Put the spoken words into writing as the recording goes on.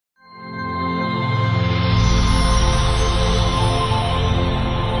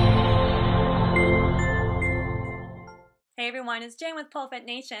everyone, it's Jane with PoleFit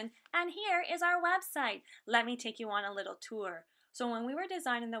Nation, and here is our website. Let me take you on a little tour. So when we were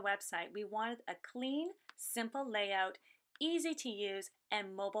designing the website, we wanted a clean, simple layout, easy to use,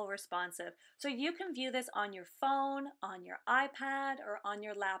 and mobile responsive. So you can view this on your phone, on your iPad, or on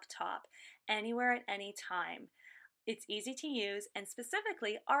your laptop, anywhere at any time. It's easy to use, and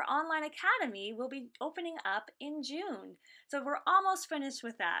specifically, our online academy will be opening up in June. So we're almost finished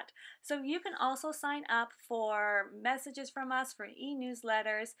with that. So you can also sign up for messages from us, for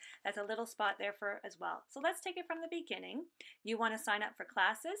e-newsletters. That's a little spot there for as well. So let's take it from the beginning. You want to sign up for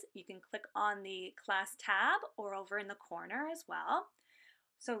classes. You can click on the class tab or over in the corner as well.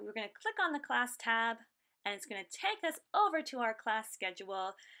 So we're going to click on the class tab, and it's going to take us over to our class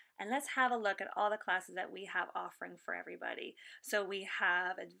schedule. And let's have a look at all the classes that we have offering for everybody. So we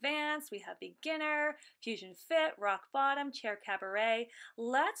have Advanced, we have Beginner, Fusion Fit, Rock Bottom, Chair Cabaret.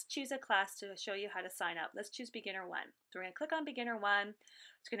 Let's choose a class to show you how to sign up. Let's choose Beginner 1. So we're going to click on Beginner 1.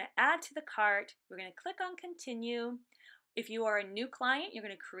 It's going to add to the cart. We're going to click on Continue. If you are a new client, you're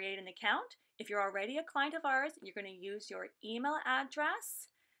going to create an account. If you're already a client of ours, you're going to use your email address.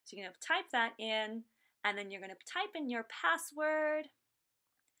 So you're going to type that in, and then you're going to type in your password.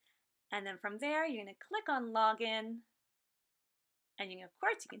 And then from there, you're going to click on Login. And of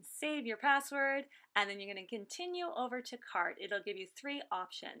course, you can save your password. And then you're going to continue over to Cart. It'll give you 3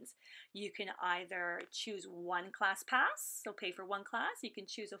 options. You can either choose one class pass, so pay for one class. You can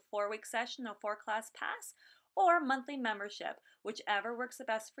choose a 4-week session, a 4-class pass, or monthly membership, whichever works the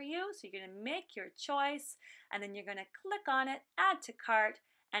best for you. So you're going to make your choice. And then you're going to click on it, Add to Cart,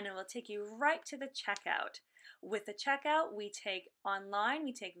 and it will take you right to the checkout. With the checkout, we take online,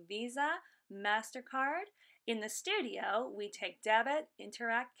 we take Visa, MasterCard. In the studio, we take debit,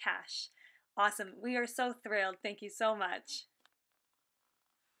 Interact, cash. Awesome. We are so thrilled. Thank you so much.